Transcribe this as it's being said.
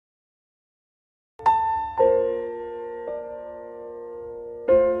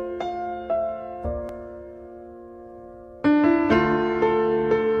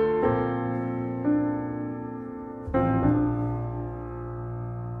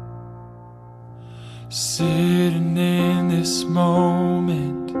Sitting in this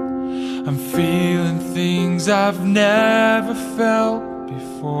moment, I'm feeling things I've never felt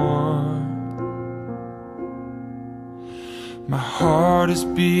before. My heart is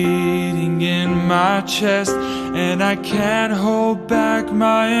beating in my chest, and I can't hold back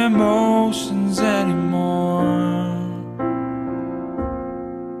my emotions anymore.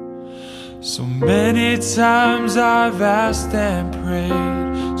 So many times I've asked and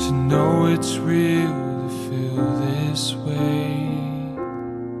prayed to know it's real to feel this way.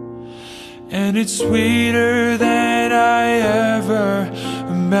 And it's sweeter than I ever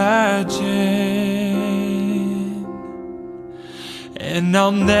imagined. And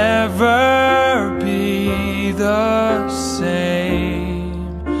I'll never be the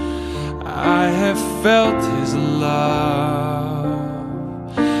same. I have felt His love,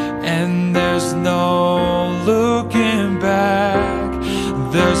 and there's no looking back.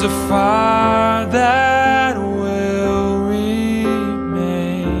 There's a fire that will remain,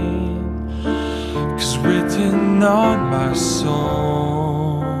 'cause written on my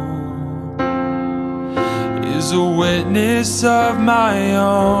soul is a witness of my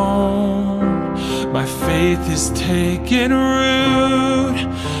own. My faith is taking root,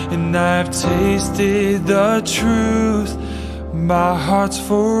 and I've tasted the truth. My heart's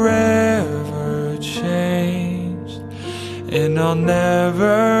forever changed, and I'll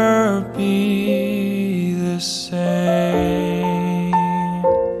never be the same.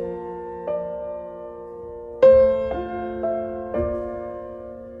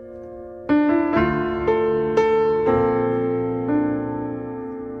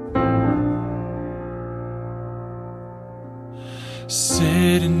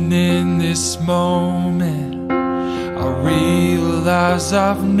 Sitting in this moment, I realize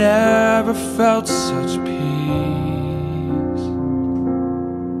I've never felt such peace.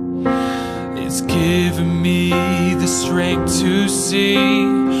 It's given me the strength to see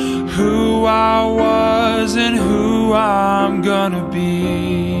who I was and who I'm gonna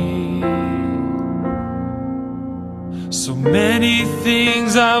be. So many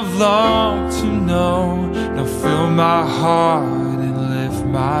things I've longed to know now fill my heart and lift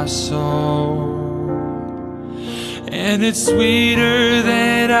my soul. And it's sweeter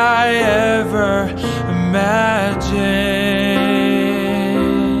than I ever imagined.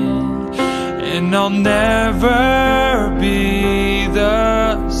 And I'll never be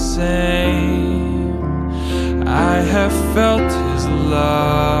the same. I have felt His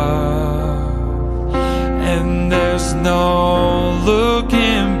love, and there's no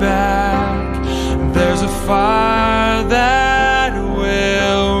looking back. There's a fire that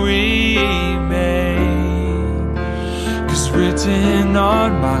will remain, 'cause written on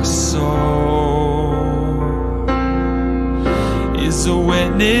my soul is a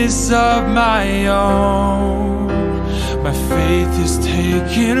witness of my own. My faith is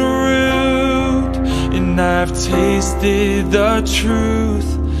taking root, and I've tasted the truth.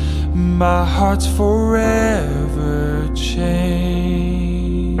 My heart's forever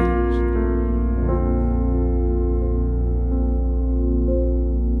changed,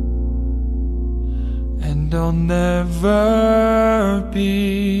 and I'll never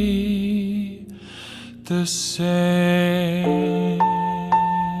be the same.